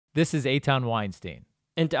This is Eitan Weinstein.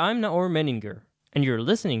 And I'm Naor Menninger, and you're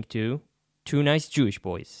listening to Two Nice Jewish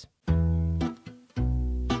Boys.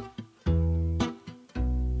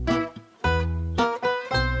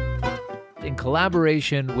 In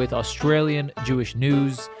collaboration with Australian Jewish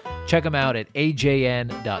News, check them out at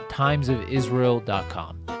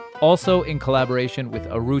ajn.timesofisrael.com. Also in collaboration with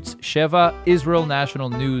Arutz Sheva,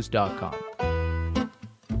 israelnationalnews.com.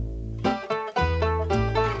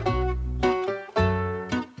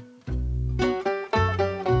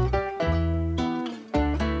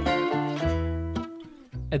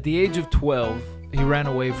 At the age of 12, he ran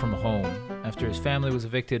away from home after his family was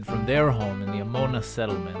evicted from their home in the Amona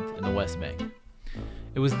settlement in the West Bank.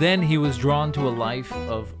 It was then he was drawn to a life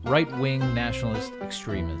of right-wing nationalist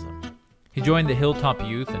extremism. He joined the Hilltop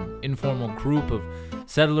Youth, an informal group of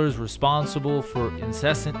settlers responsible for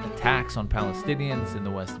incessant attacks on Palestinians in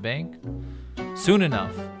the West Bank. Soon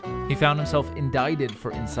enough, he found himself indicted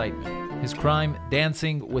for incitement, his crime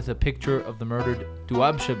dancing with a picture of the murdered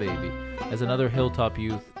Dawabsha baby as another Hilltop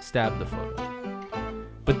youth stabbed the photo.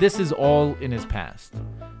 But this is all in his past.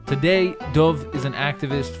 Today, Dov is an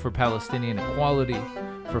activist for Palestinian equality,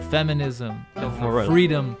 for feminism, and for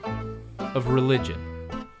freedom of religion.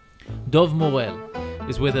 Dov Morell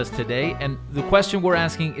is with us today, and the question we're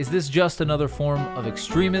asking, is this just another form of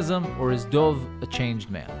extremism, or is Dov a changed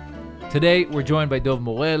man? Today, we're joined by Dov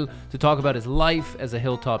Morell to talk about his life as a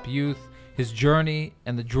Hilltop youth, his journey,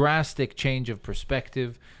 and the drastic change of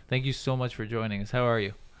perspective. Thank you so much for joining us. How are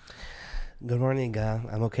you? Good morning.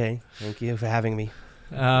 I'm okay. Thank you for having me.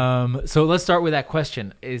 So let's start with that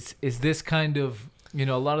question. Is this kind of, a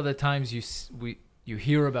lot of the times you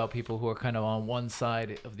hear about people who are kind of on one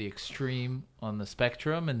side of the extreme on the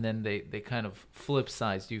spectrum, and then they kind of flip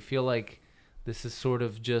sides. Do you feel like this is sort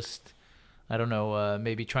of just, I don't know,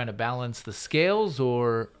 maybe trying to balance the scales,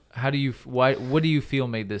 or what do you feel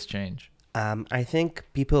made this change? I think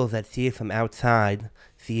people that see it from outside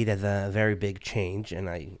see it as a very big change, and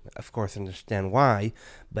I, of course, understand why.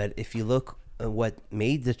 But if you look at what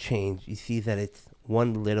made the change, you see that it's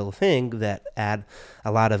one little thing that add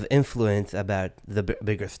a lot of influence about the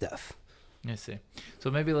bigger stuff. I see.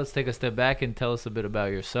 So maybe let's take a step back and tell us a bit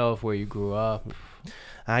about yourself, where you grew up.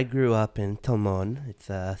 I grew up in Talmon. It's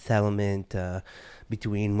a settlement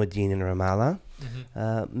between Modi'in and Ramallah.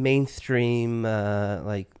 Mm-hmm. Mainstream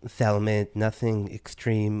settlement, nothing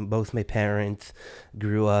extreme. Both my parents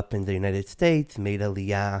grew up in the United States, made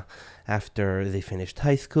Aliyah after they finished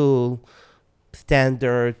high school.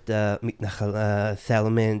 Standard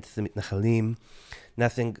settlements, mitnachalim,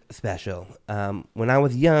 nothing special. When I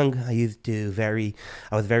was young, I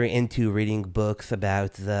was very into reading books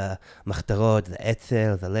about the machtarot, the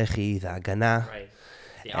etzel, the lechi, the agana. Right.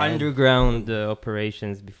 The underground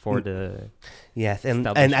operations before the... Yes, and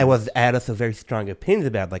I had also very strong opinions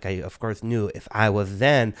about it. Like, I, of course, knew if I was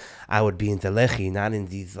then, I would be in the lechi, not in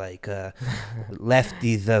these, lefties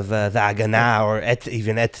of the agana or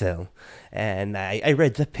even etzel. And I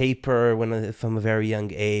read the paper from a very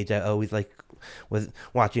young age. I always, was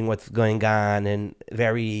watching what's going on and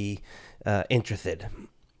very interested.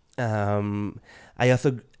 I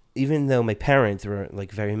also... Even though my parents were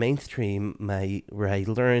very mainstream, I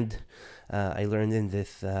learned in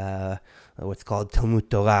this what's called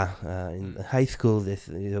Talmud Torah in high school.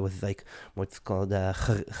 It was what's called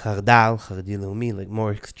Chardal, Chardi Leumi,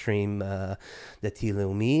 more extreme Dati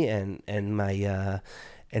Leumi,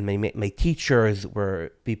 and my teachers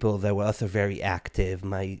were people that were also very active.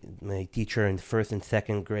 My teacher in first and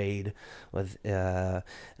second grade was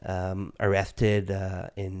arrested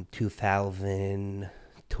in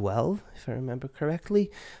 2012, if I remember correctly,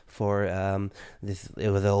 for this.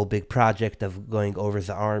 It was a whole big project of going over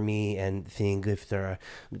the army and seeing if they're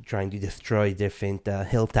trying to destroy different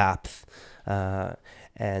hilltops.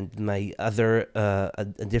 And my other,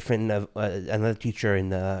 another teacher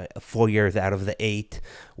in 4 years out of the 8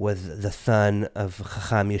 was the son of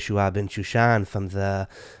Chacham Yeshua ben Shushan from the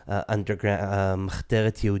underground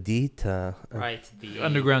Mchteret Yehudit. Right, the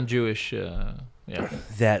underground Jewish...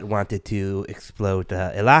 that wanted to explode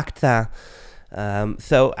El-Aqsa.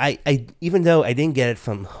 So I even though I didn't get it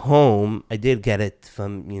from home, I did get it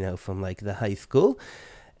from the high school.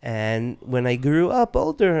 And when I grew up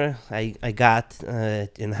older, I got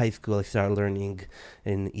in high school. I started learning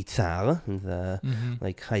in Itzar, in the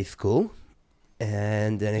high school.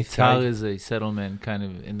 And then Itzar is a settlement kind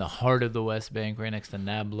of in the heart of the West Bank, right next to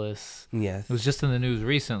Nablus. Yes, it was just in the news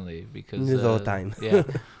recently because news all the time.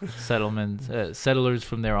 Settlers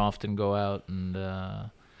from there often go out, and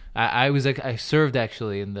I served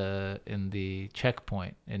actually in the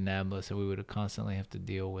checkpoint in Nablus, and we would constantly have to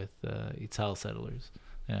deal with Itzal settlers.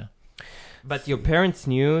 Yeah. But your parents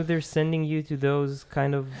knew they're sending you to those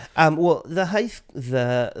kind of. Well, the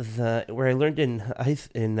where I learned in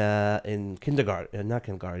kindergarten, not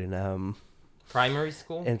kindergarten, Primary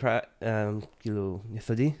school?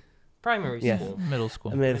 Yesodi? Primary Yes. school. Middle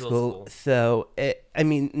school. Middle school. So, I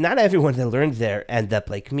mean, not everyone that learned there end up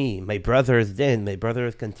like me. My brothers did. My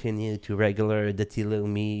brothers continued to regular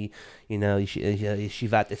Datilumi,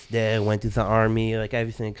 Yeshivat Esder, went to the army, like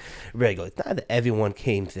everything regular. It's not that everyone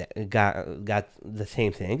got the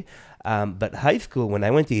same thing. But high school, when I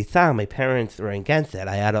went to Yitzhak, my parents were against it.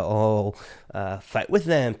 I had to all fight with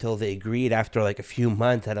them till they agreed after like a few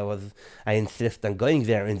months that I insist on going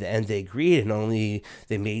there. In the end, they agreed, and only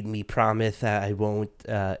they made me promise that I won't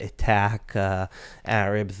attack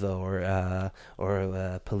Arabs or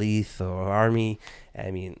police or army. I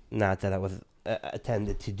mean, not that I was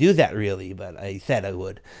attended to do that really, but I said I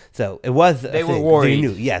would. So it was. They were worried. They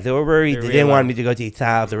knew. Yeah, they were worried. They didn't want me to go to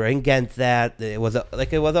Yitzhak. They were against that. It was a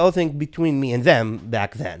whole thing between me and them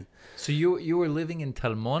back then. So you were living in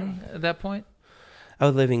Talmon at that point? I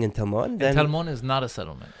was living in Talmon. And Talmon is not a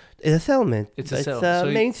settlement. It's a settlement. It's a settlement. It's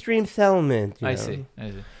a mainstream settlement. I see.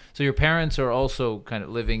 So your parents are also kind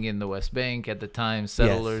of living in the West Bank at the time,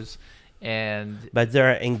 settlers. Yes. But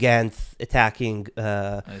they're against attacking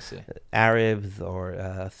Arabs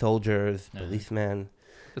or soldiers, policemen.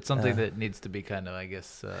 It's something that needs to be kind of, I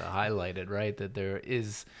guess, highlighted, right? That there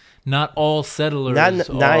is not all settlers. Not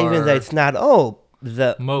even that. It's not all.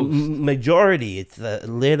 The most majority. It's a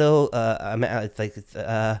little.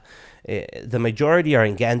 The majority are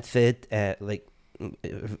against it.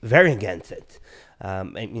 Very against it. I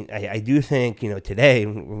mean, I do think today,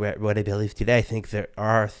 what I believe today, I think there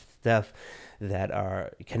are stuff that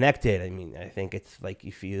are connected. I mean, I think it's like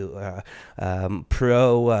if you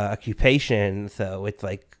pro occupation, so it's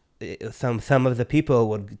like some of the people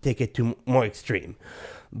would take it to more extreme,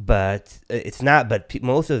 but it's not. But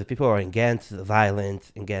most of the people are against the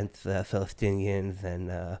violence, against Palestinians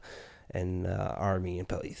and army and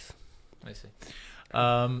police. I see.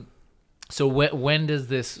 So when does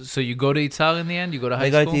this? So you go to Yitzhak in the end? You go to high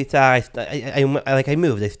school? I go to Yitzhak. I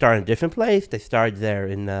moved. I started in a different place. I started there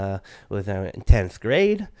in 10th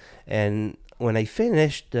grade, and when I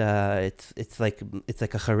finished, it's like it's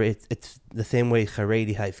the same way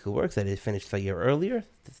Haredi high school works. I finished a year earlier.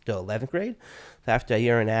 It's still 11th grade. So after a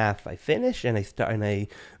year and a half, I finish, and I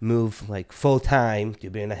move like full time to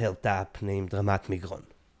be in a hilltop named Ramat Migron.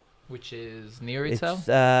 Which is near Yitzhak?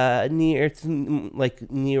 It's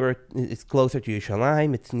nearer. It's closer to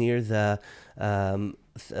Yerushalayim. It's near the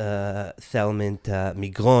settlement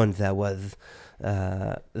Migron that was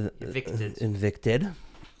evicted.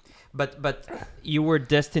 But you were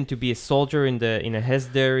destined to be a soldier in a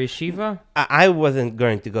Hesder yeshiva? I wasn't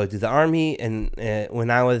going to go to the army, and when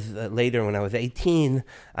I was 18,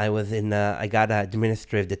 I got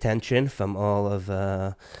administrative detention from all of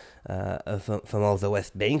from all the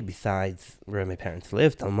West Bank, besides where my parents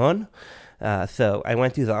lived, Talmon. So I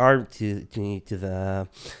went to the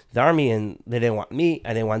army, and they didn't want me.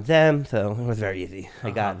 I didn't want them, so it was very easy.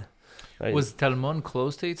 Was Talmon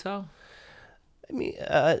close to Yitzhak? I mean,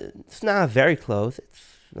 it's not very close. It's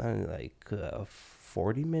like a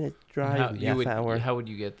 40-minute drive, hour. How would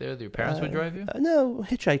you get there? Your parents would drive you? No,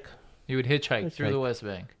 hitchhike. You would hitchhike through the West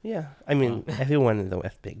Bank? Yeah. I mean, everyone in the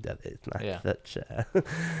West Bank does it. It's not such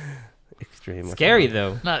extreme. Scary,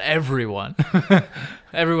 though. Not everyone.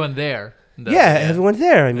 Everyone there. Everyone's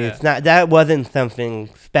there. I mean, it's not. That wasn't something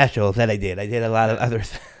special that I did. I did a lot of other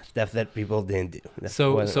stuff that people didn't do.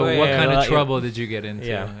 So what kind of trouble did you get into?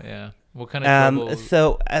 Yeah. What kind of trouble?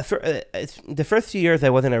 So the first few years I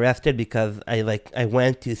wasn't arrested because I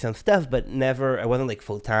went to some stuff, but I wasn't like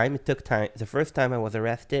full time. It took time. The first time I was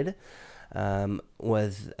arrested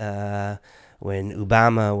was when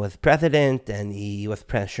Obama was president, and he was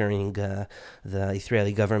pressuring the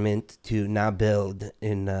Israeli government to not build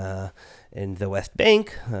in the West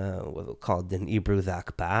Bank, called in Hebrew the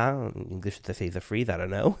Akpah, in English to say the freeze, I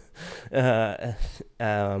don't know.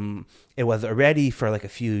 It was already for like a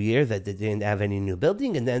few years that they didn't have any new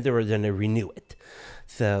building, and then they were going to renew it.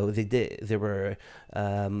 So they did. There were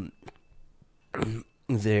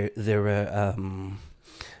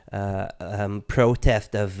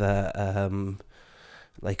protest of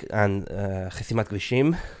like on Chesimat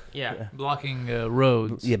Glishim. Yeah, blocking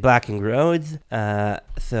roads. Yeah, blocking roads.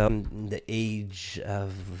 So the age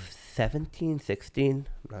of 17, 16,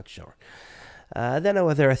 I'm not sure. Then I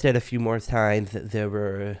was arrested a few more times. There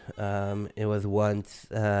were, it was once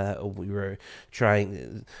we were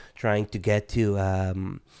trying to get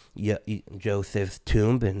to Joseph's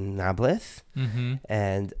tomb in Nablus,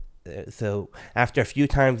 and so after a few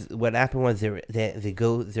times, what happened was they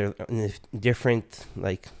go they're in different,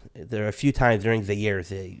 like there are a few times during the years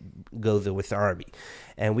they go there with the army,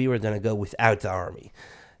 and we were gonna go without the army,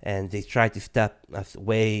 and they tried to stop us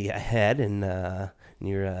way ahead in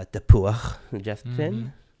near Tapuach,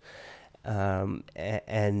 Justin.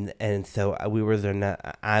 And so we were gonna,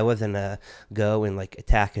 I was gonna go and like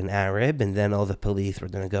attack an Arab, and then all the police were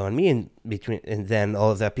gonna go on me, and then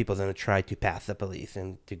all of the people were gonna try to pass the police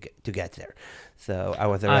and to get there. So I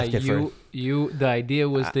was arrested The idea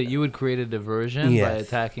was that you would create a diversion yes. by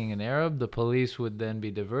attacking an Arab. The police would then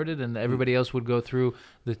be diverted, and everybody else would go through.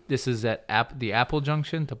 This is at the Apple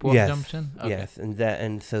Junction, Tapuach yes. Junction. Okay. Yes,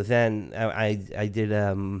 and so then I did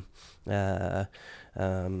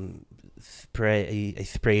spray. I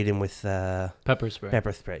sprayed him with Pepper spray.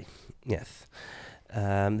 Pepper spray. Yes.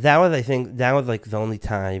 That was, I think, like the only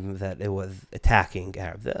time that it was attacking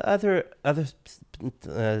Arabs. The other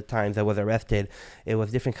times I was arrested, it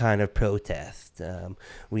was different kind of protest.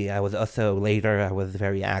 I was also later. I was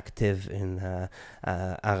very active in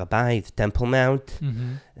Arabite Temple Mount.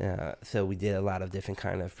 So we did a lot of different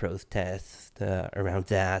kind of protests around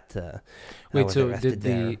that. Wait, so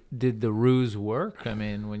did the ruse work? I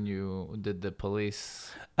mean, when you did the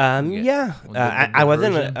police? Yeah, I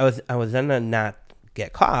was gonna not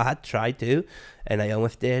get caught, tried to, and I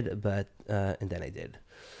almost did, but and then I did.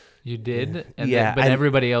 You did, yeah. And yeah, but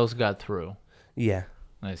everybody else got through. Yeah,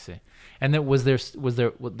 I see. And then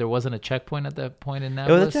there wasn't a checkpoint at that point in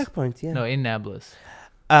Nablus? It was a checkpoint. Yeah. No, in Nablus.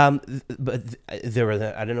 But there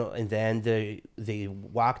were I don't know. In the end, they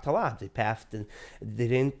walked a lot. They passed, and they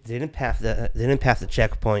didn't pass the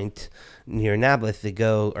checkpoint near Nablus. They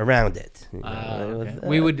go around it. Okay.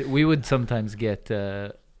 We would sometimes get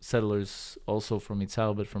settlers also from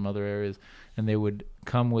Itzal, but from other areas, and they would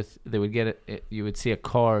get it. You would see a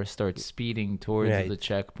car start speeding towards the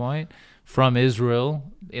checkpoint from Israel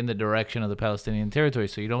in the direction of the Palestinian territory.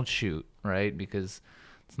 So you don't shoot, right? Because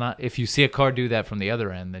it's not, if you see a car do that from the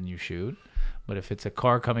other end, then you shoot. But if it's a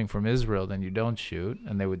car coming from Israel, then you don't shoot.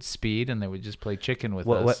 And they would speed, and they would just play chicken with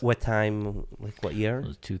us. What time? Like what year? It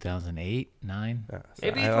was 2008, 9.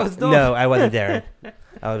 Maybe it was Dov. No, I wasn't there.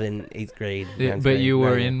 I was in 8th grade. But you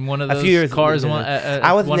were in one of those cars.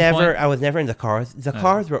 I was never in the cars. The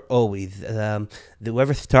cars were always.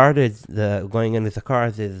 Whoever started going into the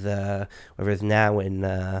cars is whoever's now in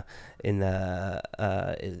the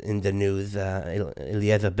news,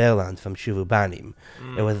 Eliezer Berland from Shuvu Banim.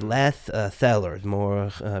 It was less settlers, more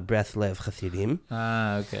Breslev Hasidim.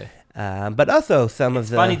 Ah, okay. But also some of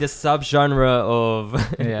the... It's funny, the subgenre of,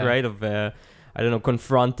 right, of... I don't know,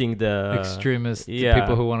 confronting the extremist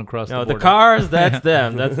people who want to cross the border. No, the cars, that's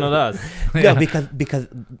them. That's not us. No, because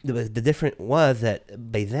the difference was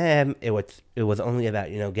that by them it was only about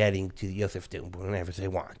getting to Yosef tomb whenever they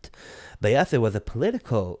want. By us, it was a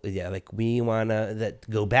political like we wanna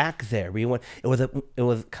go back there. It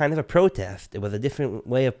was kind of a protest. It was a different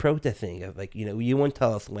way of protesting. Of like you won't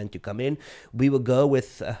tell us when to come in. We will go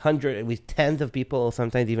with 100, with tens of people,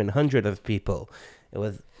 sometimes even hundreds of people. It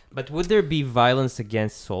was. But would there be violence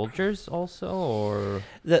against soldiers also, or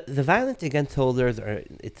the violence against soldiers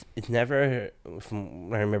it's never, from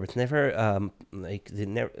what I remember, it's never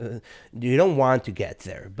you don't want to get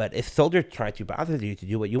there. But if soldiers try to bother you to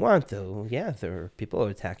do what you want, though, yeah, there are people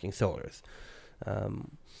attacking soldiers.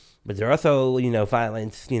 But there are also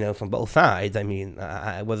violence from both sides. I mean,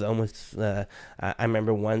 I was almost I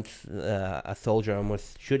remember once a soldier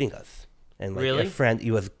almost shooting us. And like really? A friend,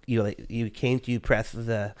 you came to press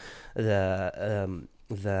the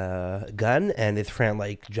gun, and his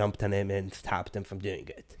friend jumped on him and stopped him from doing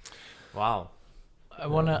it. Wow. I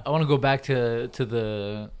wanna go back to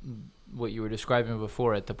the what you were describing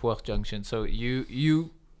before at Tapuach Junction. So you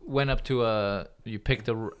went up to you picked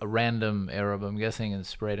a random Arab, I'm guessing, and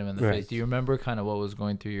sprayed him in the face. Do you remember kind of what was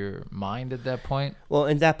going through your mind at that point? Well,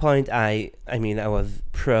 at that point, I was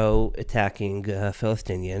pro attacking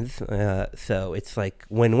Palestinians, so it's like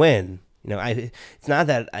win-win. It's not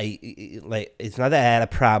that I had a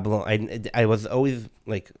problem. I was always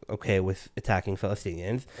okay with attacking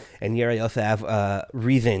Palestinians, and here I also have a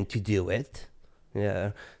reason to do it.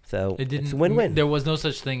 Yeah. So it's win-win. There was no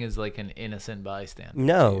such thing as an innocent bystander.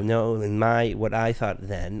 No. In what I thought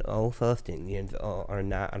then, all Palestinians are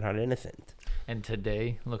not innocent. And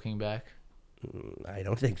today, looking back, I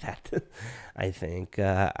don't think that. I think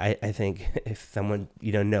if someone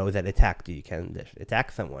you don't know that attacked you, you can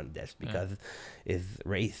attack someone just because is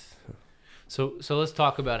race. So let's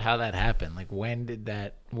talk about how that happened. When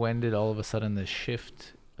did all of a sudden the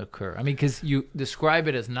shift occur? I mean, because you describe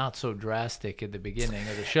it as not so drastic at the beginning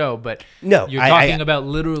of the show, but no, you're talking about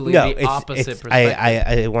literally the opposite perspective.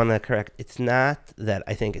 I want to correct. It's not that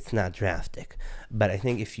I think it's not drastic, but I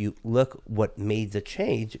think if you look what made the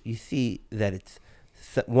change, you see that it's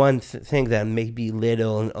one thing that may be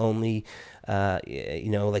little and only,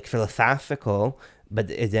 like philosophical, but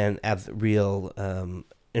it then has real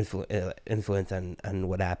influence on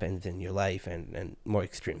what happens in your life and more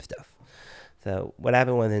extreme stuff. So what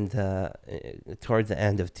happened was towards the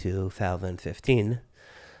end of 2015,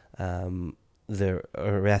 they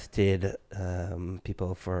arrested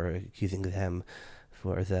people for accusing them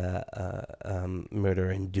for the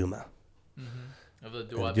murder in Duma, of the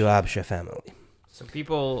Dawabsha family. So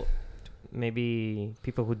maybe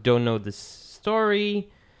people who don't know this story,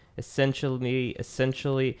 essentially,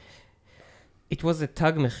 it was a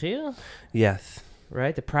Tag Mechir? Yes.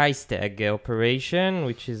 Right? A price tag operation,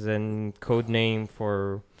 which is a code name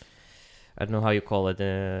for, I don't know how you call it.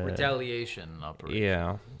 Retaliation operation.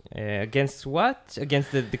 Yeah. Against what?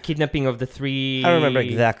 Against the kidnapping of the three... I don't remember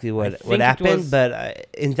exactly what happened, but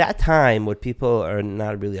in that time, what people are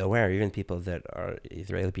not really aware, even people that are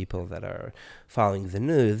Israeli people that are following the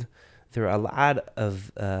news, there are a lot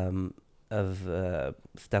of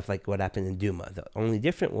stuff like what happened in Duma. The only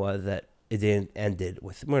difference was that it didn't ended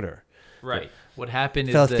with murder. Right. What happened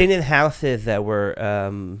is Palestinian houses that were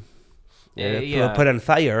put on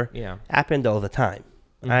fire happened all the time.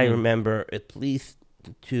 Mm-hmm. I remember at least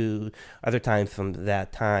 2 other times from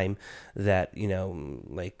that time that,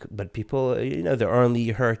 but people, they're only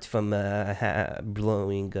hurt from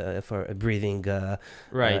breathing.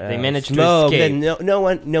 Right. They managed smoke, to escape. And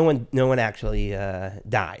no one actually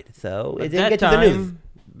died. So At it didn't that get to time, the news.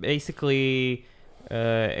 Basically,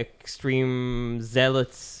 extreme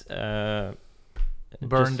zealots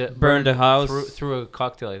burned the house through a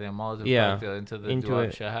cocktail, I think, a Molotov cocktail into the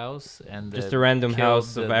Dawabsha house, and just a random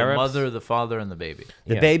house of Arabs. The mother, the father, and the baby.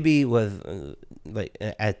 The baby was died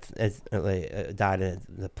at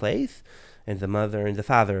the place, and the mother and the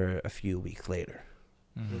father a few weeks later.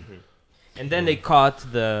 Mm-hmm. Mm-hmm. And then they caught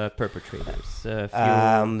the perpetrators.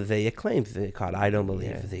 They claimed they caught. I don't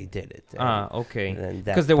believe they did it. Okay.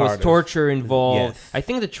 Because there was torture involved. Yes. I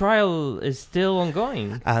think the trial is still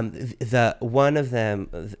ongoing. One of them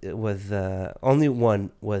was only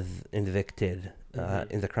one was convicted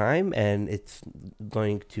in the crime, and it's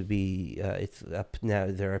going to be. It's up now.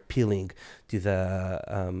 They're appealing to the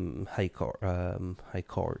high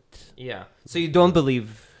court. Yeah. So you don't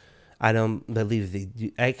believe. I don't believe they do.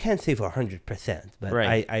 I can't say for 100%, but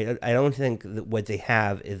I don't think that what they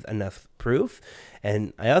have is enough proof.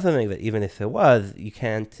 And I also think that even if there was, you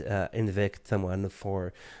can't convict someone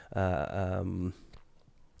for confession.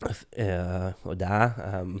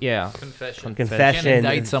 Confession. You can't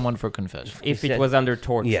indict someone for confession. If it was under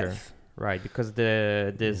torture. Yes. Right, because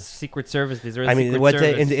the Secret Service, the Israeli Secret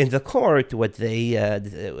Service... in the court, what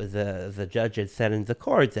the judge had said in the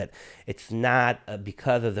court, that it's not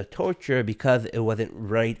because of the torture, because it wasn't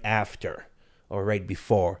right after or right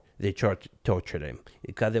before they tortured him.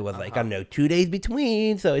 Because it was 2 days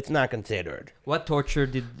between, so it's not considered. What torture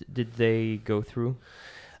did they go through?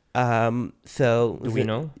 Do we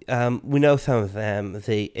know? We know some of them.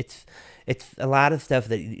 It's a lot of stuff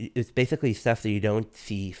it's basically stuff that you don't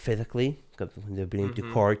see physically, because when they're being to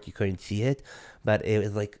court, you couldn't see it, but it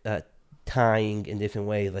was like tying in different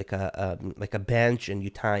ways, like a bench, and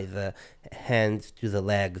you tie the hands to the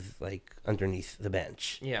legs, like underneath the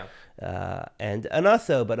bench. Yeah. And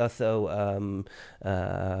also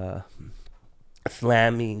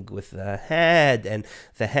slamming with the head and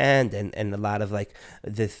the hand, and a lot of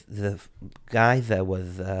the guy that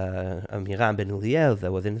was Amiram Ben Uriel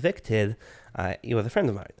that was convicted. He was a friend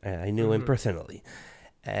of mine. I knew him personally.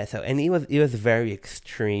 And he was very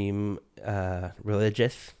extreme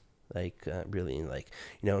religious, really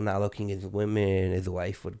not looking at women. His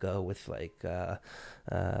wife would go with a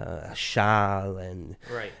shawl, and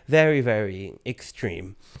very, very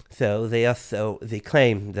extreme. So they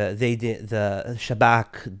claim that the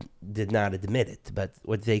Shabak did not admit it, but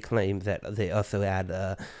what they claim that they also had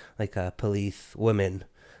a police woman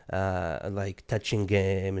touching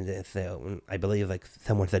him, and so I believe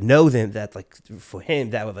someone that knows him, that for him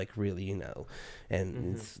that was really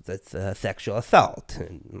and that's sexual assault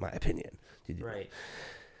in my opinion. Right.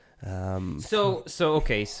 So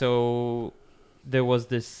there was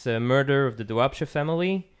this murder of the Dawabsha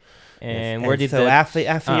family, and where did after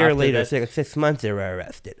a year later, 6 months, they were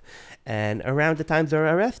arrested. And around the time they were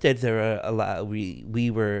arrested, there were a lot. We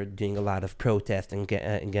were doing a lot of protesting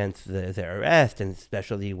against their arrest, and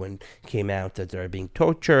especially when it came out that they were being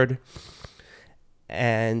tortured.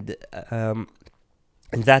 And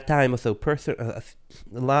And that time was so a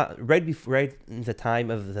lot right in the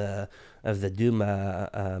time of the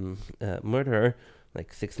Duma murder,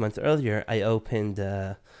 like 6 months earlier. I opened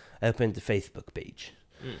the Facebook page,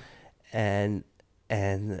 and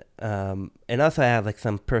also I have like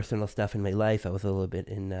some personal stuff in my life. I was a little bit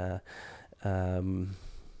in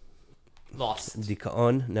Lost.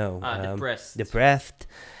 Depressed.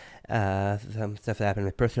 Some stuff that happened in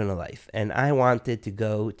my personal life, and I wanted to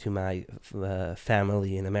go to my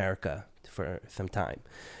family in America for some time.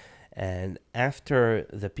 And after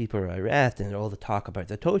the people were arrested and all the talk about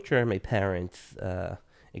the torture, my parents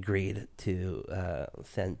agreed to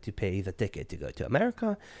pay the ticket to go to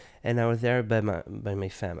America, and I was there by my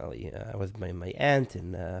family. I was by my aunt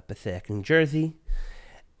in Passaic, New Jersey.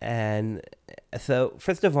 And so,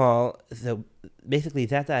 first of all, basically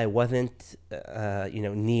that I wasn't,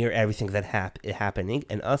 near everything that happening,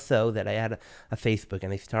 and also that I had a Facebook,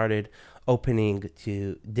 and I started opening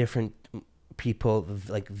to different people,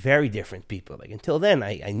 like very different people. Like until then,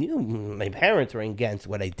 I knew my parents were against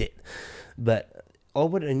what I did, but all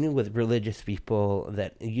what I knew was religious people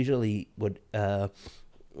that usually would.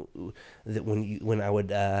 That when I would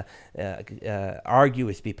argue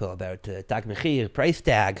with people about tag mechir, price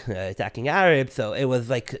tag, attacking Arabs, so it was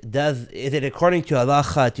like, is it according to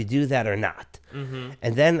halacha to do that or not? Mm-hmm.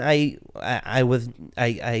 And then I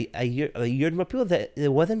heard more people that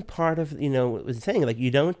it wasn't part of, it was saying like, you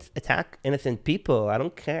don't attack innocent people. I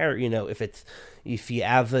don't care, if you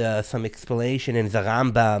have some explanation in the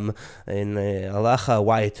Rambam in halacha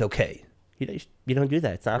why it's okay. You don't do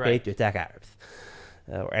that. It's not okay to attack Arabs.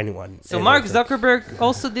 Or anyone. So Mark Zuckerberg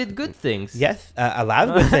also did good things. Yes, a lot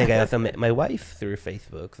of good things. I also met my wife through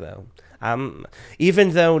Facebook. So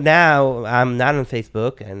even though now I'm not on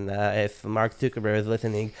Facebook, and if Mark Zuckerberg is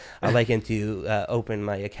listening, I'd like him to open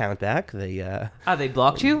my account back. They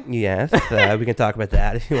blocked you? Yes, we can talk about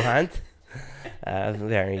that if you want.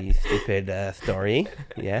 Very stupid story.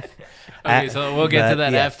 Yes. Okay, so we'll get to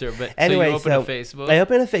that after. But anyway, so you opened a Facebook. I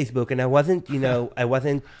opened a Facebook, and I wasn't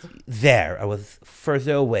there. I was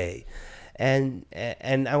further away, and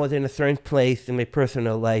I was in a certain place in my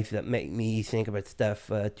personal life that made me think about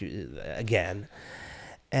stuff again.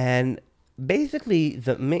 And basically,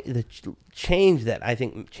 the change that I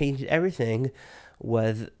think changed everything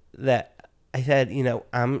was that I said,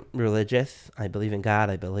 I'm religious. I believe in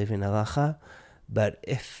God. I believe in halacha. But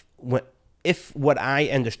if what I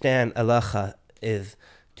understand halacha is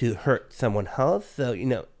to hurt someone else, so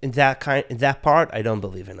in that part, I don't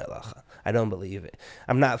believe in halacha. I don't believe it.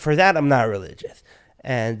 I'm not religious.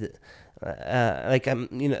 And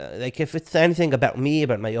if it's anything about me,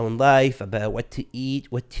 about my own life, about what to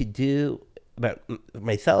eat, what to do, about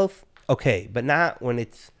myself, okay, but not when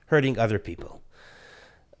it's hurting other people.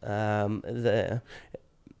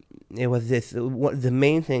 It was the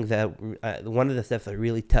main thing that one of the stuff that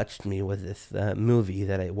really touched me was this movie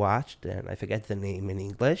that I watched, and I forget the name in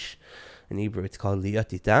English. In Hebrew, it's called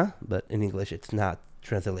Liotita, but in English, it's not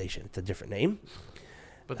translation; it's a different name.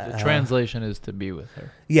 But the translation is to be with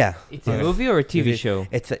her. Yeah, it's a movie or a TV show.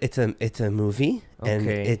 It's a movie, and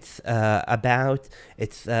it's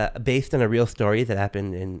based on a real story that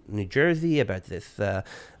happened in New Jersey about this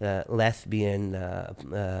lesbian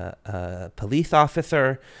police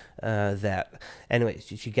officer that anyway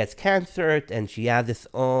she gets cancer, and she has this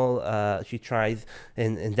she tries,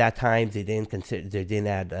 in that time they didn't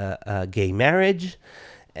add gay marriage.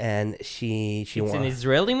 And it's an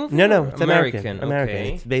Israeli movie? No, it's American.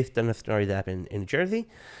 Okay. It's based on a story that happened in New Jersey,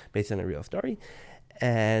 based on a real story.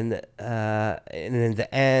 And in the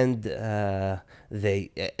end,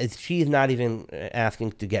 she's not even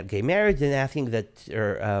asking to get gay marriage, and asking that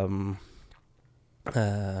her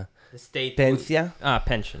the state pension,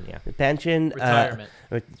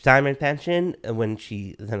 retirement pension, when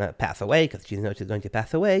she's gonna pass away, because she knows she's going to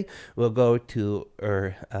pass away, will go to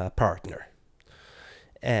her partner.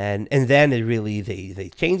 And then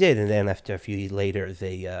they changed it, and then after a few years later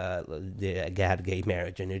they had gay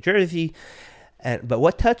marriage in New Jersey. But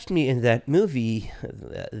what touched me in that movie,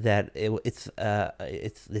 it's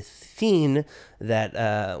this scene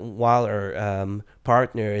that while her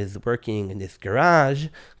partner is working in this garage,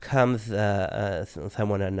 comes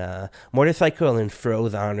someone on a motorcycle and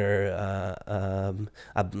throws on her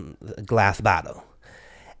a glass bottle,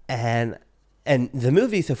 And the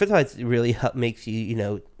movie, so first of all, it really makes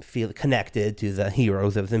you, feel connected to the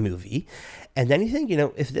heroes of the movie. And then you think,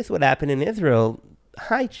 if this would happen in Israel,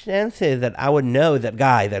 high chances that I would know that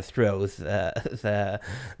guy that throws the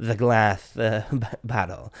glass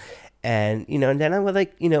bottle. And, and then I was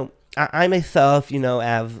like, I myself,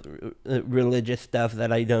 have religious stuff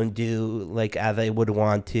that I don't do like as I would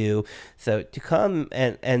want to. So to come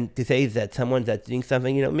and to say that someone that's doing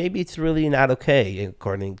something, maybe it's really not okay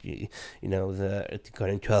according to,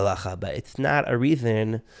 according to halacha, but it's not a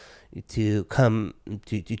reason to come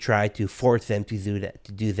to try to force them to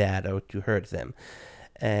do that or to hurt them.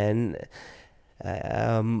 And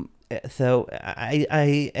so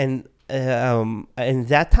in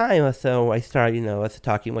that time, so I started,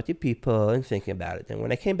 talking with the people and thinking about it. And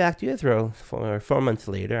when I came back to Israel 4 months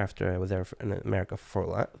later, after I was there in America for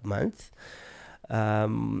 4 months,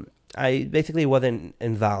 I basically wasn't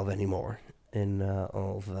involved anymore in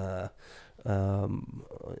all the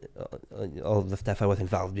stuff I was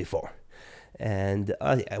involved before. And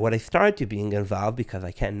what I started to being involved, because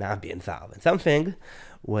I cannot be involved in something,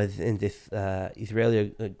 was in this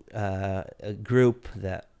Israeli group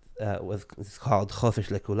that it's called Chofesh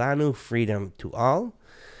Lekulanu, Freedom to All,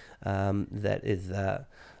 that is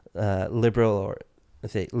liberal, or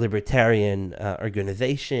let's say libertarian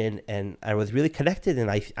organization, and I was really connected,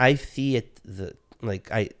 and I see it the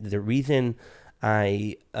reason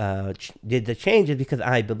I did the change is because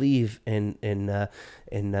I believe in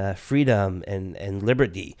freedom and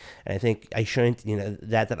liberty, and I think I shouldn't,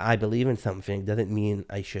 that I believe in something doesn't mean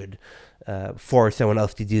I should force someone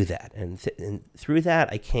else to do that. And through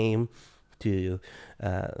that, I came to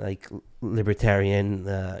libertarian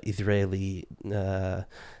Israeli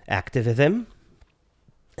activism.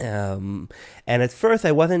 And at first,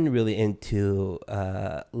 I wasn't really into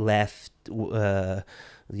left.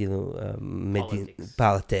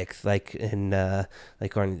 Politics, like on the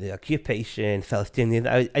occupation, Palestinians.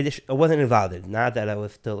 I wasn't involved in it. Not that I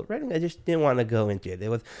was still writing. I just didn't want to go into it.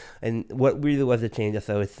 And what really was a change.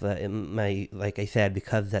 So it's like I said,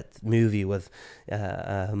 because that movie was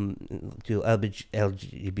to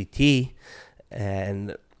LGBT,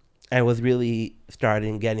 and I was really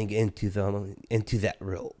getting into that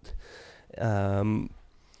world,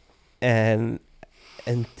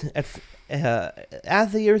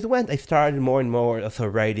 as the years went, I started more and more also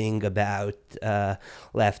writing about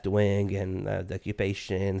left wing and the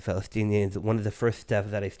occupation, Palestinians. One of the first stuff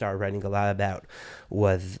that I started writing a lot about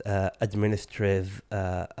was administrative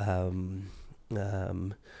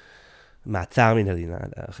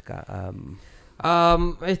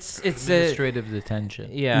it's administrative detention.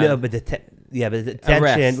 Yeah. No, but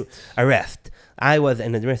detention, arrest. I was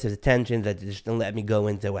in administrative detention that just didn't let me go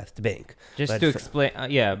into the West Bank. Just to explain,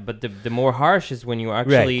 but the more harsh is when you're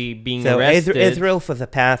actually being arrested. Israel for the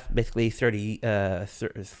past basically 30,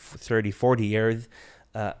 40 years,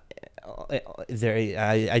 I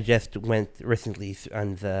just went recently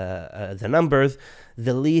on the numbers.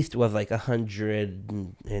 The least was like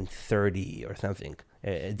 130 or something.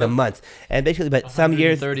 The months, and basically, but some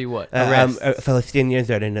years, 30 what? Palestinians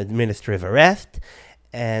are in administrative arrest,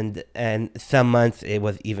 and some months it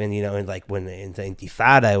was even when in the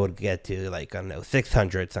Intifada I would get to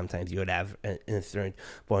 600. Sometimes you would have a certain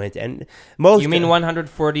point, and most. You mean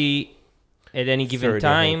 140 at any given 30,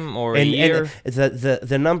 time or a year? And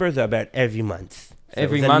the numbers are about every month. So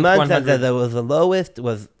every the month that was the lowest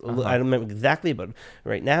was I don't remember exactly, but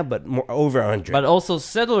right now, but more over 100. But also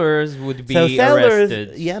settlers would be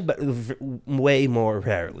arrested. Yeah, but way more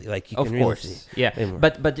rarely. Like you of can course, really see. Yeah.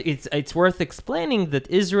 But it's worth explaining that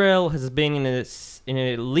Israel has been in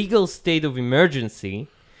a legal state of emergency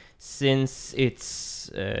since it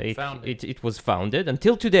was founded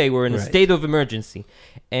until today. We're in a state of emergency,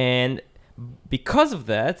 and because of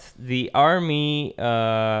that, the army,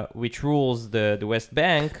 which rules the West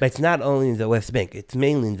Bank... But it's not only in the West Bank. It's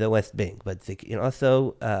mainly in the West Bank. But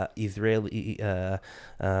also Israeli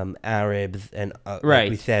Arabs and, like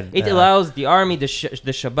we said... It allows the army, the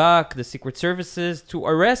Shabak, the secret services to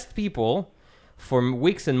arrest people for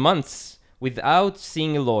weeks and months without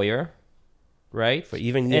seeing a lawyer, right? For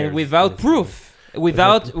even years. And without proof.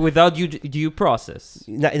 Without due process.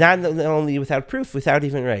 Not only without proof, without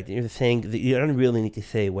even You're saying that you don't really need to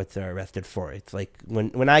say what they're arrested for. It's like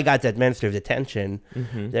when I got to administrative detention,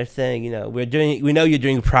 they're saying, we know you're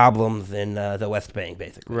doing problems in the West Bank,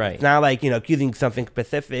 basically. Right. It's not like, accusing something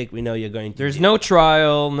specific. We know you're going to. There's no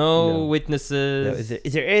trial, no witnesses. No,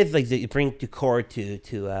 there is that you bring to court to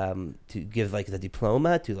give the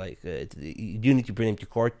diploma you do need to bring them to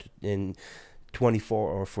court in 24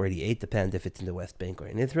 or 48, depends if it's in the West Bank or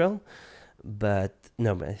in Israel. But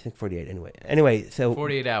I think 48 anyway. Anyway, so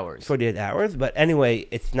 48 hours. 48 hours. But anyway,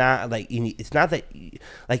 it's not it's not that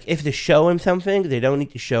if they show him something, they don't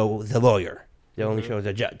need to show the lawyer. They only show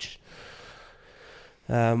the judge.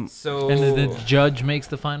 And the judge makes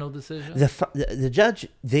the final decision. The judge,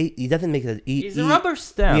 he doesn't make it. He's a rubber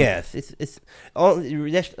stamp. Yes, it's all.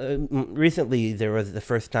 Recently, there was the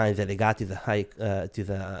first time that they got to the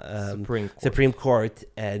Supreme Court,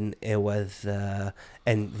 and it was,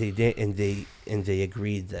 and they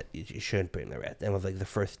agreed that you shouldn't put in the red. It was like the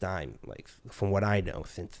first time, like from what I know,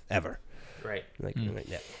 since ever. Right.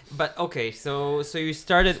 Yeah. But okay, so you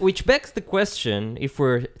started, which begs the question, if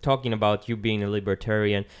we're talking about you being a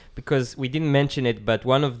libertarian, because we didn't mention it, but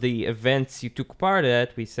one of the events you took part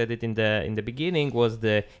at, we said it in the beginning, was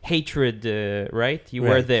the hatred, right? You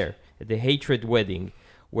were there at the hatred wedding,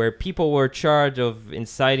 where people were charged of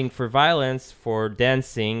inciting for violence for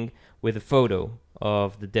dancing with a photo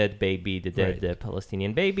of the dead baby, the dead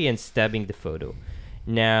Palestinian baby, and stabbing the photo.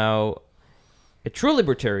 Now, a true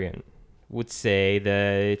libertarian would say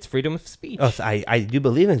that it's freedom of speech. Oh, so I do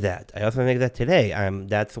believe in that. I also think that today.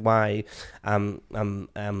 That's why I'm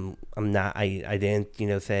not. I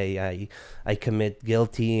didn't say I commit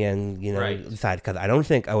guilty and decide, because I don't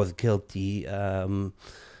think I was guilty. Yeah,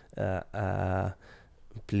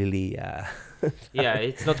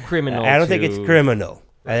 it's not criminal. I don't think it's criminal.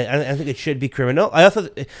 I think it should be criminal. I also,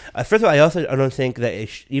 first of all, I don't think that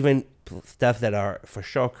even stuff that are for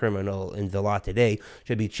sure criminal in the law today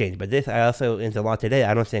should be changed. But this, I also in the law today,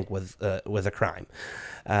 I don't think was a crime.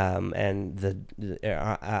 And the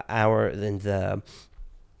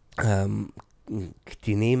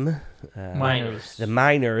ktinim, minors, the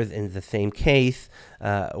minors in the same case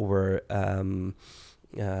were.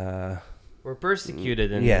 We're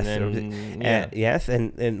persecuted. And, yes,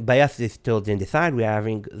 and by us, they still didn't decide.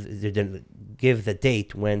 They didn't give the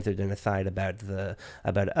date when they're going to decide about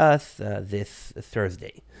us this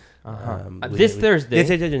Thursday. This Thursday?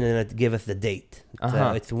 They didn't give us the date.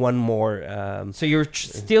 So it's one more. So you're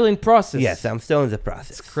still in process? Yes, I'm still in the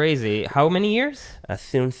process. It's crazy. How many years?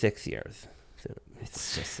 Soon 6 years.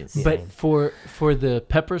 It's just insane. But for the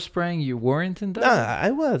pepper spraying, you weren't indicted? No,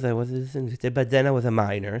 I was indicted, but then I was a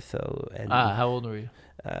minor, so. How old were you?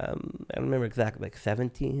 I don't remember exactly, like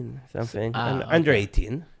 17 or something. Under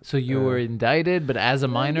 18. So you were indicted, but as a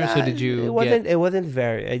minor. So did you? It wasn't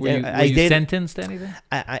very. Were you sentenced to anything?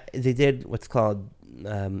 They did what's called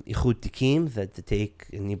ichud tikim, that they take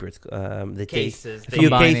in Hebrew. They cases, take a few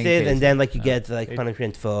cases, cases, and then like you get like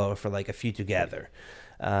punishment for like a few together.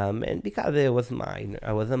 And because it was minor,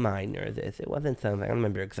 I was a minor. It wasn't something. I don't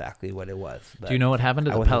remember exactly what it was. Do you know what happened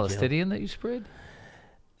to the Palestinian that you sprayed?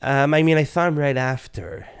 I saw him right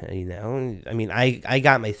after. I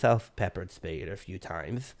got myself peppered sprayed a few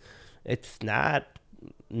times. It's not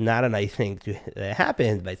a nice thing to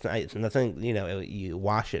happen, but it's nothing. You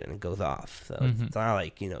wash it and it goes off. So it's not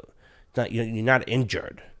like it's not you're not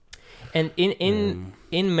injured. And in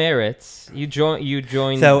Meretz, you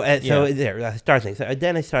joined. So there, starting. So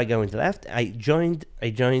then I started going to left. I joined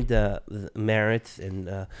the Meretz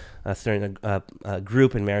and starting a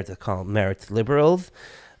group in Meretz called Meretz Liberals.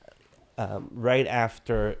 Right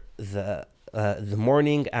after the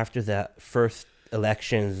morning after the first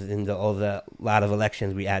elections in the lot of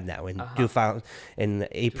elections we had now in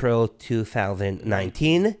April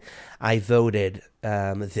 2019, I voted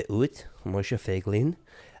Zeut, Moshe Feiglin.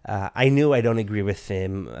 I knew I don't agree with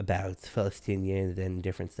him about Palestinians and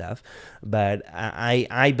different stuff, but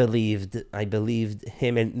I believed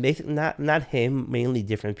him, and basically not him, mainly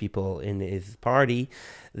different people in his party,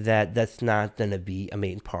 that's not going to be a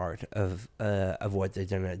main part of what they're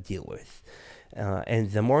going to deal with. And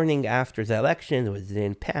the morning after the election, they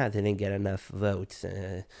didn't pass, they didn't get enough votes,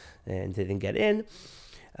 and they didn't get in.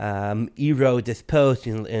 He wrote this post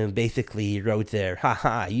and basically he wrote there,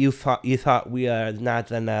 haha, you thought we are not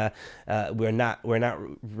we're not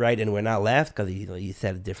right and we're not left, because he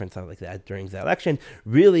said different stuff like that during the election.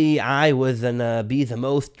 Really, I was gonna be the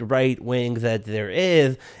most right wing that there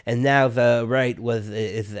is, and now the right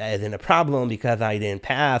is in a problem because I didn't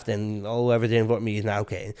pass, and whoever didn't vote me is not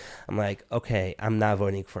okay. I'm like, okay, I'm not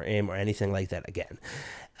voting for him or anything like that again.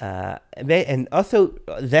 And also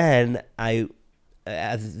then I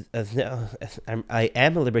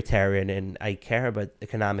am a libertarian and I care about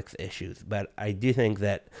economics issues, but I do think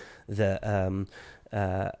that the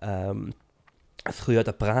zchuyot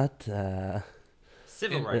haprat,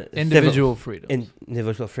 civil rights, individual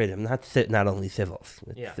freedom, not only civils.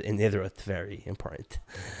 In Israel, it's very important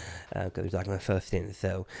because we're talking about Palestinians.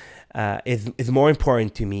 So, is more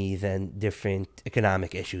important to me than different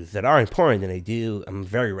economic issues that are important, and I'm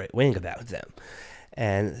very right wing about them,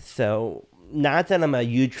 and so. Not that I'm a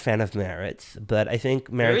huge fan of Meretz, but I think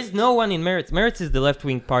Meretz... There is no one in Meretz. Meretz is the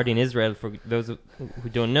left-wing party in Israel, for those who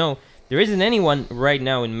don't know. there isn't anyone right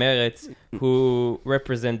now in Meretz who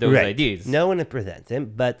represent those ideas. No one represents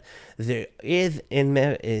him, but there is in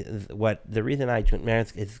Meretz. The reason I joined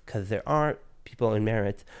Meretz is because there are people in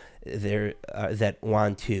Meretz there that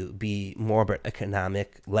want to be more about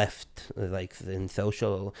economic left, like in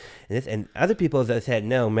social, and other people that said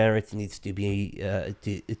no, Meretz needs to be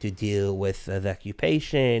to deal with the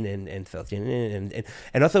occupation and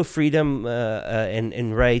also freedom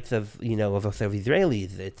and rights of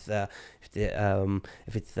Israelis. It's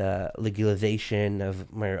if it's legalization of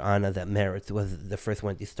marijuana that Meretz was the first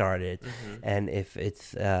one to start it, and if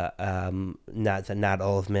it's not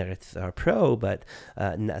all of Meretz are pro, but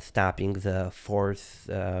not stopping the forced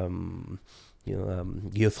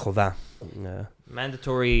גיוס חובה,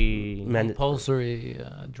 mandatory, compulsory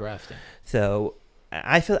drafting. So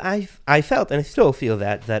I felt and I still feel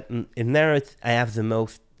that in Meretz I have the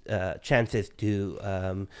most chances to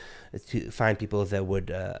find people that would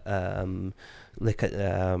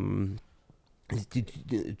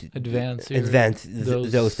advance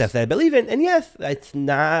those stuff that I believe in. And yes, it's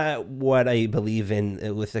not what I believe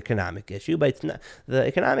in with the economic issue, but it's not, the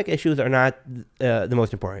economic issues are not the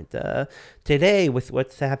most important. Today, with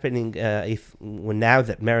what's happening, now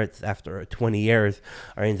that Meretz, after 20 years,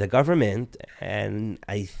 are in the government, and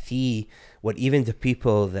I see what even the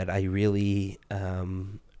people that I really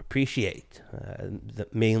appreciate,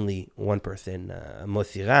 mainly one person,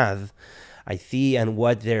 Mossi Raz, I see and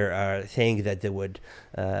what they're saying that they would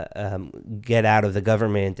get out of the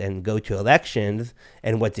government and go to elections,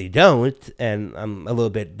 and what they don't, and I'm a little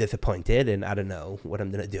bit disappointed, and I don't know what I'm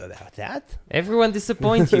going to do about that. Everyone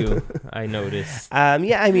disappoints you, I noticed.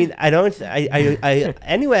 Yeah, I mean,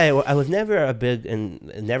 anyway, I was never a big, and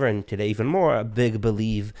never, and today even more, a big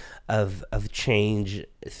believer of change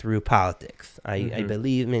through politics. I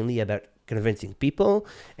believe mainly about convincing people,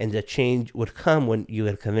 and the change would come when you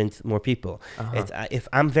would convince more people. If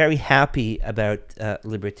I'm very happy about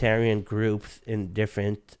libertarian groups in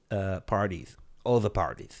different parties, all the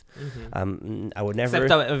parties. I would never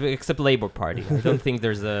except Labour Party. I don't think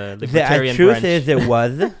there's a libertarian the truth branch. Is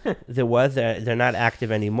there was they're not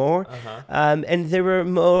active anymore, and there were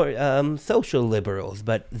more social liberals,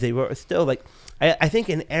 but they were still like I think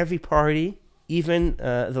in every party, even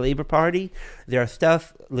the Labour Party, there are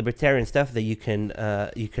libertarian stuff that you can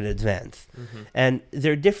advance, and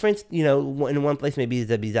they're different. In one place maybe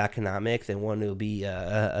there'll be economics, and one will be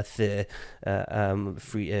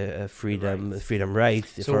freedom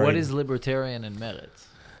rights. So what is libertarian in Meretz?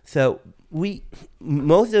 So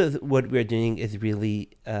most of what we're doing is really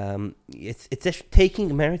it's just taking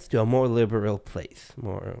Meretz to a more liberal place,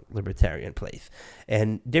 more libertarian place,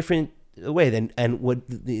 and different way. And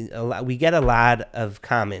we get a lot of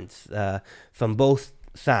comments from both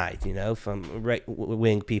sides, from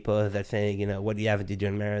right-wing people that are saying, what do you have to do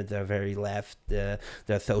in Meretz? They're very left, they're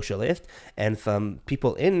socialist, and from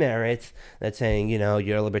people in Meretz that's saying,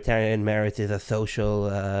 you're a libertarian, Meretz is a social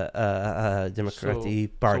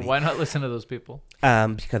democratic party. So why not listen to those people?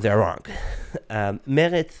 Because they're wrong.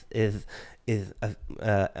 Meretz is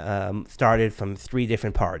started from 3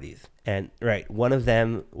 different parties. And one of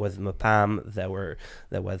them was Mapam,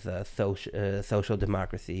 that was a social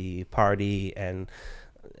democracy party, and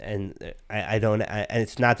I don't, and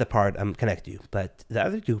it's not the part I'm connected to, but the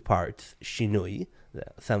other 2 parts, Shinui,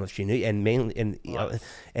 some of Shinui, and mainly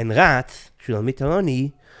and Ratz, Shulamit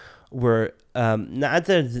Aloni, were not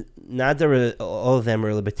all of them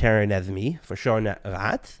were libertarian as me, for sure not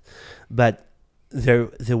Ratz, but they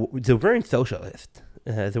weren't socialist.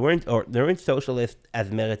 They weren't socialist as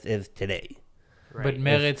Meretz is today. Right. But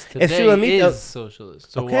Meretz today is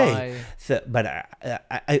socialist. So why? So, but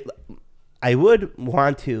I would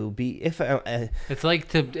want to be it's like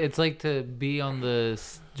to be on the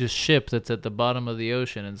just ship that's at the bottom of the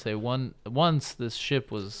ocean and say once this ship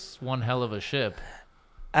was one hell of a ship.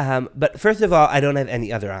 But first of all, I don't have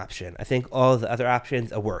any other option. I think all the other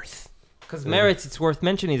options are worse. Because Meretz, it's worth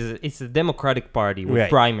mentioning, it's a Democratic Party with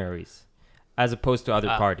primaries, as opposed to other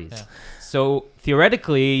parties. Yeah. So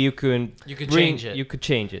theoretically, you could change it. You could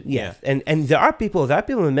change it. Yes, yeah. And there are people in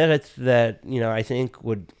Meretz that I think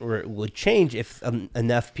would change if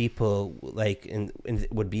enough people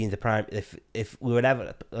would be in the prime, if we would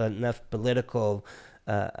have enough political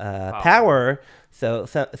power. So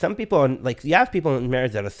some people you have people in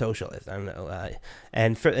Meretz that are socialists. I don't know,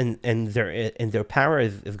 and their power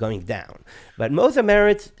is going down. But most of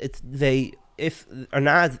Meretz, if are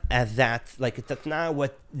not as that, that's not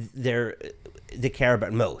what they care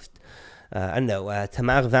about most. I don't know,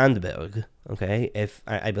 Tamar Zandberg, okay, if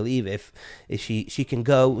I believe if she can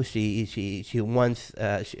go, she once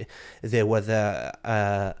there was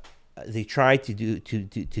a they tried to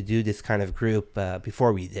do this kind of group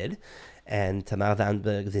before we did, and Tamar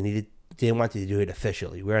Zandberg, they wanted to do it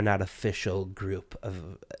officially. We're not official group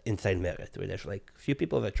of inside Merit. There's like a few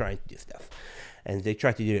people that are trying to do stuff, and they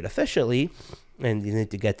tried to do it officially, and you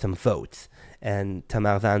need to get some votes. And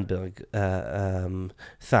Tamar Zandberg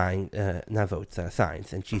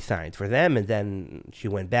signs, and she signed for them, and then she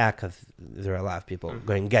went back because there are a lot of people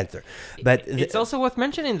going against her. But it's also worth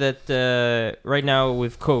mentioning that right now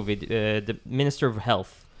with COVID, the Minister of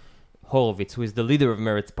Health, Horowitz, who is the leader of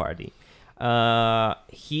Meret's party,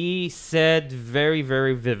 he said very,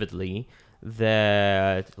 very vividly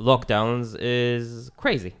that lockdowns is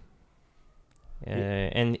crazy.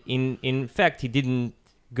 And in fact, he didn't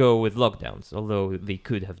go with lockdowns, although they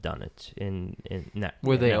could have done it.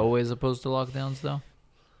 Were they always opposed to lockdowns, though?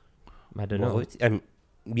 I don't know.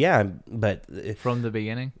 Yeah, but from the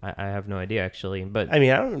beginning, I have no idea actually. But I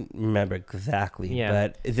mean, I don't remember exactly. Yeah,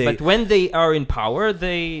 but when they are in power,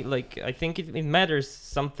 they like. I think it matters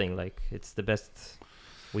something. Like it's the best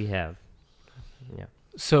we have. Yeah.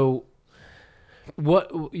 So,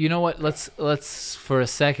 what you know? What let's for a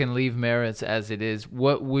second leave Meretz as it is.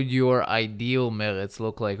 What would your ideal Meretz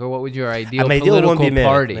look like, or what would your ideal political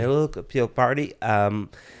party? My political party.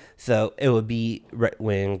 So it would be right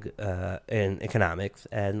wing in economics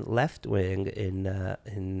and left wing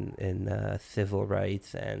in civil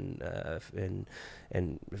rights and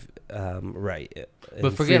right.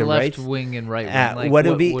 But forget left wing and right wing. Like, what it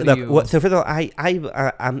would be? Look, so first of all,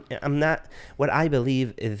 I'm not. What I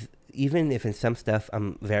believe is, even if in some stuff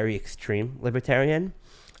I'm very extreme libertarian,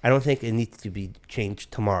 I don't think it needs to be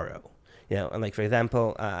changed tomorrow. You know, and like for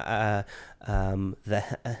example, the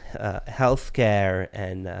healthcare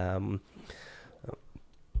and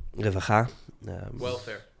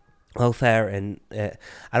welfare, and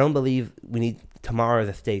I don't believe we need tomorrow.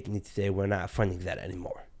 The state needs to say we're not funding that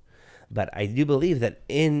anymore. But I do believe that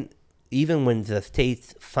even when the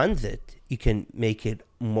state funds it, you can make it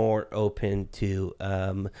more open to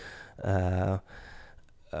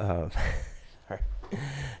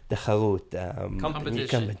the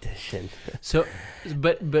competition. So,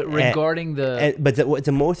 but regarding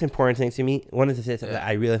the most important thing to me, one of the things that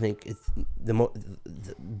I really think is the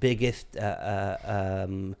biggest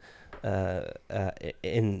the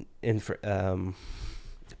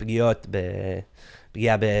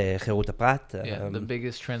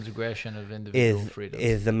biggest transgression of individual freedom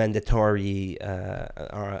is the mandatory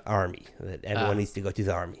army, that everyone needs to go to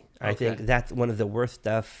the army. I think that's one of the worst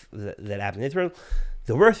stuff that happened in Israel.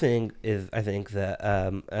 The worst thing is, I think, the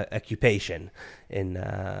occupation.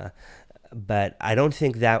 But I don't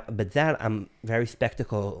think that. But that I'm very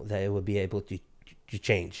skeptical that it will be able to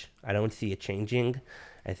change. I don't see it changing.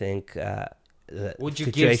 I think. Would you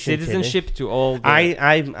give citizenship to all?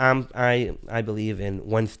 I believe in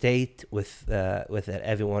one state with that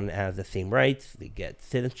everyone has the same rights. They get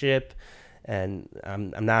citizenship. And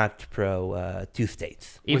I'm not pro two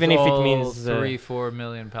states. Even with if all it means 3-4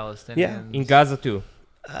 million Palestinians. Yeah, in Gaza too.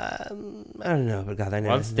 I don't know, but God, I know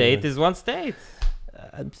one state is one state.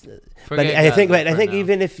 But I think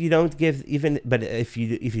even if you don't give if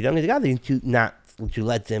you don't get Gaza, you to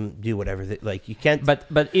let them do whatever like you can't. But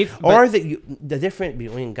the difference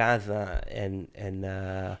between Gaza and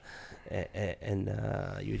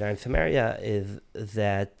Judah and Samaria is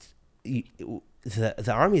that.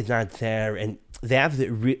 The army is not there, and they have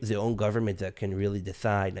their own government that can really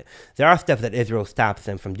decide. There are stuff that Israel stops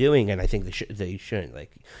them from doing, and I think they shouldn't. The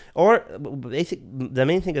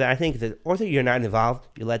main thing that I think is that, or that you're not involved,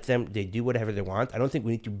 you let them, they do whatever they want. I don't think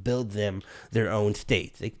we need to build them their own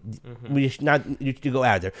state. We should not need to go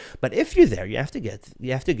out there. But if you're there, you have to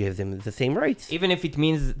give them the same rights. Even if it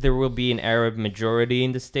means there will be an Arab majority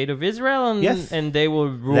in the state of Israel, and they will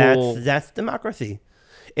rule. That's democracy.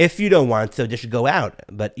 If you don't want to, just go out.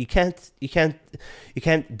 But you can't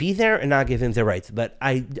be there and not give them the rights. But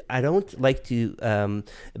I don't like to.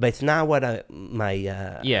 But it's not what I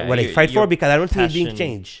fight for, because I don't see it being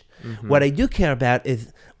changed. Mm-hmm. What I do care about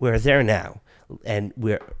is we're there now, and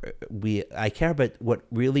I care about what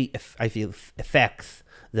really I feel affects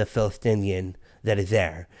the Palestinian that is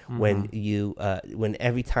there. Mm-hmm. When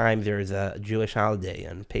every time there's a Jewish holiday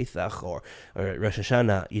on Pesach or Rosh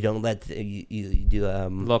Hashanah, you don't let you do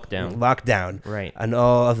lockdown right on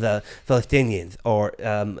all of the Palestinians, or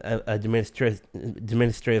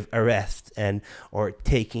administrative arrest, or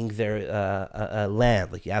taking their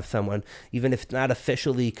land. Like you have someone, even if it's not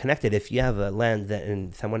officially connected, if you have a land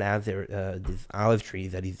and someone has these olive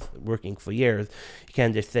trees that he's working for years, you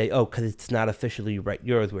can't just say, because it's not officially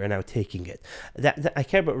yours, we're now taking it. that I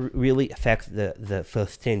care about really affects the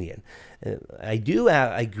Palestinian. I do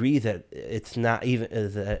agree that it's not even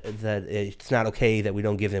that it's not okay that we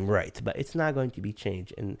don't give them rights, but it's not going to be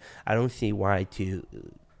changed, and I don't see why to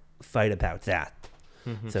fight about that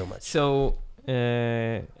so much. So,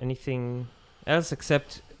 anything else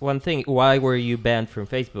except one thing? Why were you banned from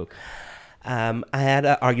Facebook? I had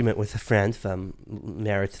an argument with a friend from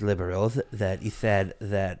Meretz Liberals that he said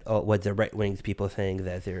that what the right wing people saying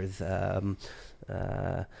that there's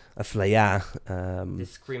aflaya,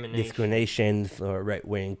 discrimination for right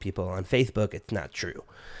wing people on Facebook. It's not true.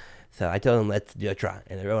 So I told him, let's do a try.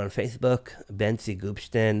 And I wrote on Facebook, Benzi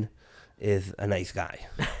Gubstein is a nice guy.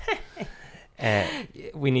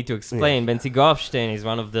 We need to explain. Benzi Gubstein is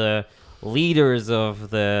one of the leaders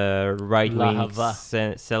of the right-wing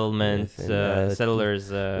settlement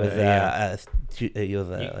settlers.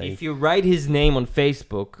 If you write his name on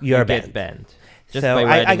Facebook, you get banned. Just so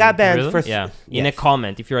I got banned for in a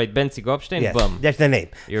comment. If you write Benzi Gubstein, boom, that's the name.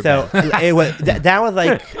 You're so it was that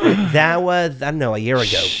was I don't know, a year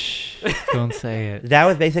ago. Don't say it. That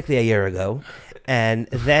was basically a year ago. And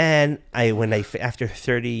then after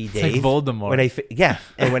 30 days, it's like Voldemort. When I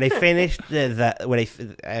finished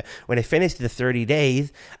when I finished the 30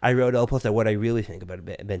 days, I wrote a post on what I really think about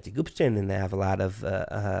Benzi Gubstein, and I have a lot of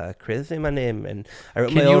criticism on him. And I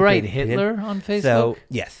wrote Can you write Hitler on Facebook? So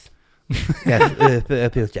yes.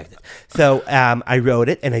 People checked it. So I wrote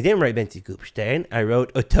it, and I didn't write Benzi Gubstein. I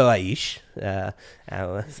wrote Oto Aish,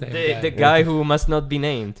 the guy who must not be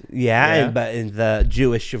named. But in the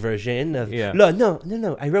Jewish version of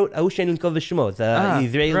no. I wrote Aushen Unkol V'Shmo, the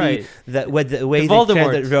Israeli, the way they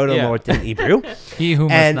translated Voldemort in Hebrew. He who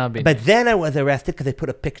must not be. But then I was arrested because I put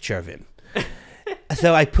a picture of him.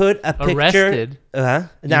 So I put a picture. Arrested? Not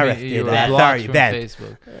arrested. Sorry, banned.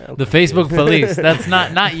 Facebook. Okay. The Facebook police. That's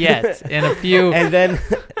not yet. In a few. And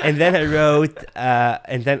then I wrote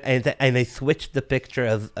and I switched the picture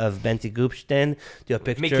of Benzi Gubstein to a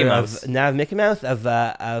picture Mickey Mouse. Mickey Mouse of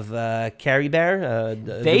Carrie Bear.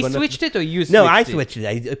 They switched it, or you switched it? No, I switched it.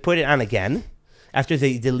 I put it on again after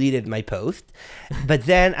they deleted my post. But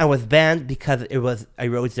then I was banned because I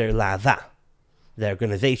wrote their Lava. The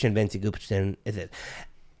organization, Benzi Gubstein, is it.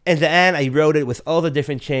 In the end, I wrote it with all the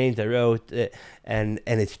different chains. I wrote and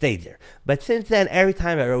it stayed there. But since then, every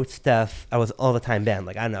time I wrote stuff, I was all the time banned.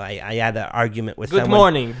 Like, I don't know, I had an argument with someone. Good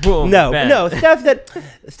morning, boom, No, stuff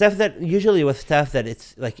that usually was stuff that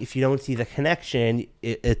it's like, if you don't see the connection,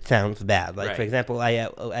 it sounds bad. Like, for example,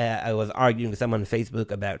 I was arguing with someone on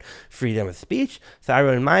Facebook about freedom of speech. So I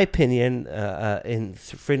wrote, in my opinion, in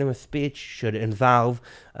freedom of speech should involve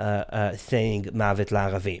saying Mavet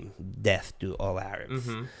La'Aravim, death to all Arabs.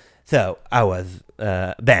 Mm-hmm. So I was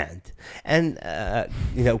banned, and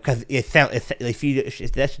because if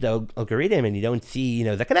that's the algorithm and you don't see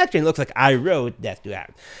the connection, it looks like I wrote death to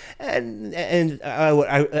Arabs, and I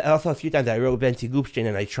also a few times I wrote Benzi Gubstein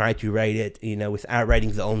and I tried to write it without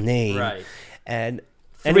writing the own name, and.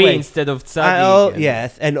 Anyway, instead of Tzadi.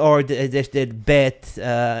 Yes, or just did bet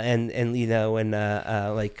and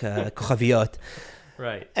like Kochaviot.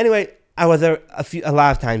 Right. Anyway, I was a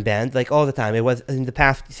lot of time banned, like all the time. It was in the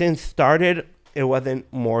past, since started, it wasn't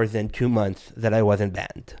more than 2 months that I wasn't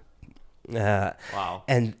banned. Wow.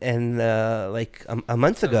 And like a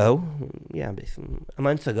month ago, a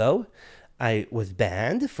month ago, I was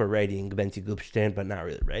banned for writing Benzi Gubstein, but not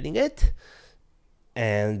really writing it.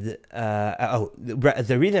 And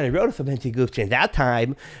the reason I wrote it for Benzi Gubstein that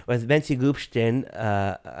time was Benzi Gubstein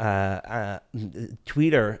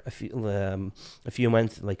Twitter a few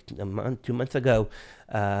months, like 2 months ago,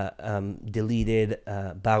 deleted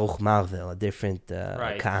Baruch Marvel, a different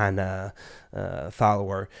Kahana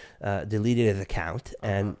follower, deleted his account.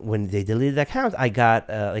 And when they deleted the account, I got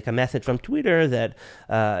like a message from Twitter that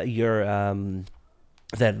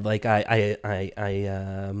that like I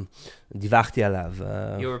divachti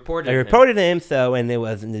alav. You reported him. I reported him. So, and it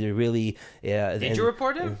wasn't really. Did you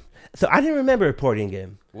report him? So I didn't remember reporting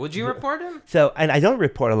him. Would you report him? So, and I don't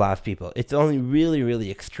report a lot of people. It's only really,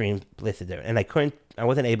 really extreme listed there, and I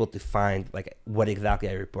wasn't able to find like what exactly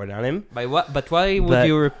I reported on him. By what? But why would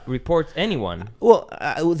you report anyone? Well,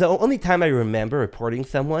 the only time I remember reporting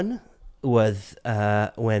someone was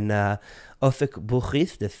when. Ofik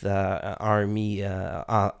Buchis, this army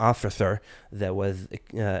officer that was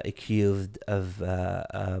accused of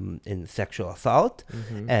in sexual assault,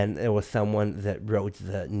 and there was someone that wrote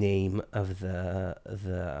the name of the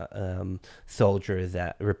soldier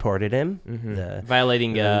that reported him,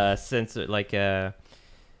 violating censor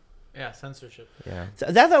censorship. Yeah, so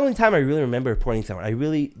that's the only time I really remember reporting someone. I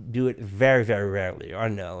really do it very, very rarely. I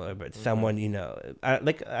don't know, but someone I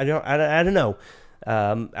don't know.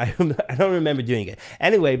 I don't remember doing it.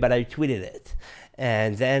 Anyway, but I tweeted it.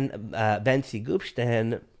 And then Benzi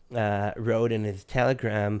Gupstein wrote in his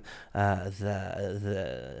telegram,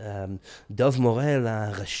 the Dov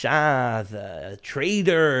Morell, Rasha, the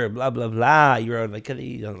traitor, blah, blah, blah. He wrote, like,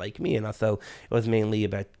 you don't like me. And also, it was mainly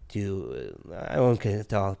about I won't get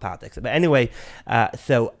into all the politics. But anyway,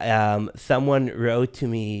 so someone wrote to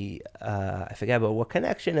me, I forget about what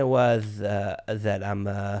connection it was, that I'm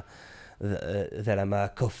a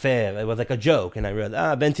kofir. It was like a joke. And I wrote,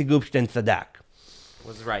 Benzi Gupstein Sadak.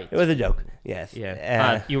 Was right. It was a joke, yes.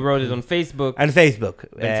 Yeah. You wrote it on Facebook. On Facebook.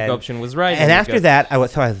 Benzi Gupstein was right. And after that, I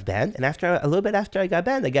was banned. And a little bit after I got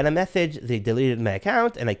banned, I got a message. They deleted my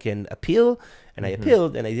account, and I can appeal. And I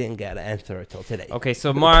appealed, and I didn't get an answer until today. Okay,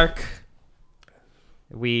 so Mark,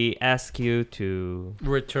 we ask you to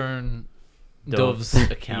return Dov's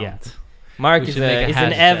account. Yeah. Mark is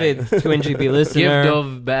an avid 2NGB listener. Give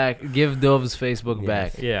Dov back. Give Dov's Facebook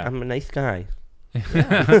back. Yeah, I'm a nice guy.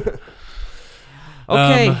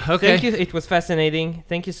 Okay, thank you. It was fascinating.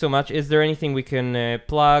 Thank you so much. Is there anything we can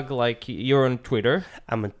plug? Like, you're on Twitter.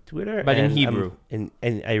 I'm on Twitter. But in Hebrew. And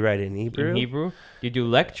I write in Hebrew. In Hebrew? You do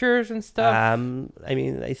lectures and stuff? I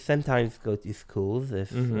mean, I sometimes go to schools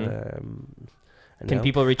if... Can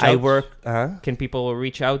people reach out? I work... Can people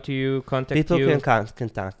reach out to you, contact you? People can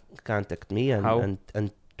contact me on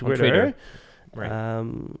Twitter. Right.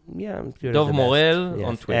 Yeah, Twitter Dov Morell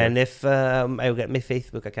on Twitter. And if I get my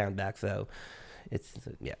Facebook account back, so... It's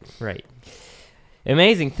right.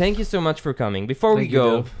 Amazing. Thank you so much for coming. Before we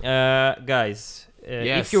go, guys,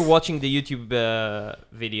 if you're watching the YouTube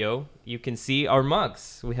video, you can see our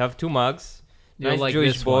mugs. We have 2 mugs. Nice like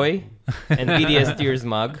Jewish boy and BDS Tears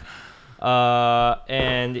mug.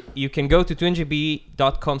 And you can go to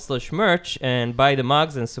 2NGB.com/merch and buy the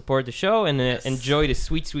mugs and support the show and enjoy the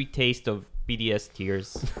sweet, sweet taste of BDS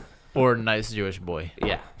Tears. Or nice Jewish boy.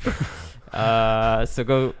 Yeah.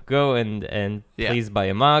 So go and please buy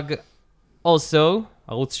a mug. Also,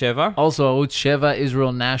 Arutz Sheva. Arutz Sheva,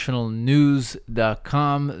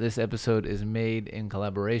 IsraelNationalNews.com. This episode is made in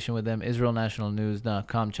collaboration with them.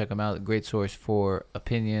 IsraelNationalNews.com. Check them out. Great source for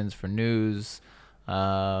opinions, for news.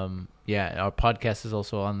 Our podcast is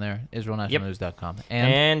also on there. IsraelNationalNews.com.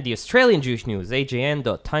 And the Australian Jewish News,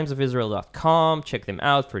 AJN.timesofisrael.com. Check them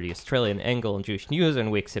out for the Australian angle on Jewish news,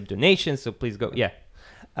 and we accept donations, so please go. Yeah.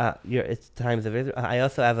 It's Times of Israel. I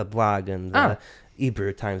also have a blog in the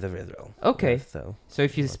Hebrew Times of Israel. Okay. So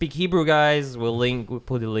if you speak Hebrew, guys, we'll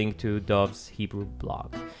put a link to Dov's Hebrew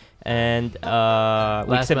blog. And we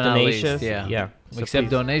accept donations. We accept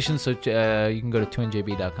donations, so you can go to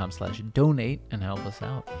 2njb.com/donate and help us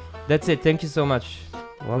out. That's it. Thank you so much.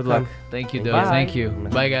 Welcome. Good luck. Thank you, Dov. Thank you.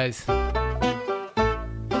 Bye, guys.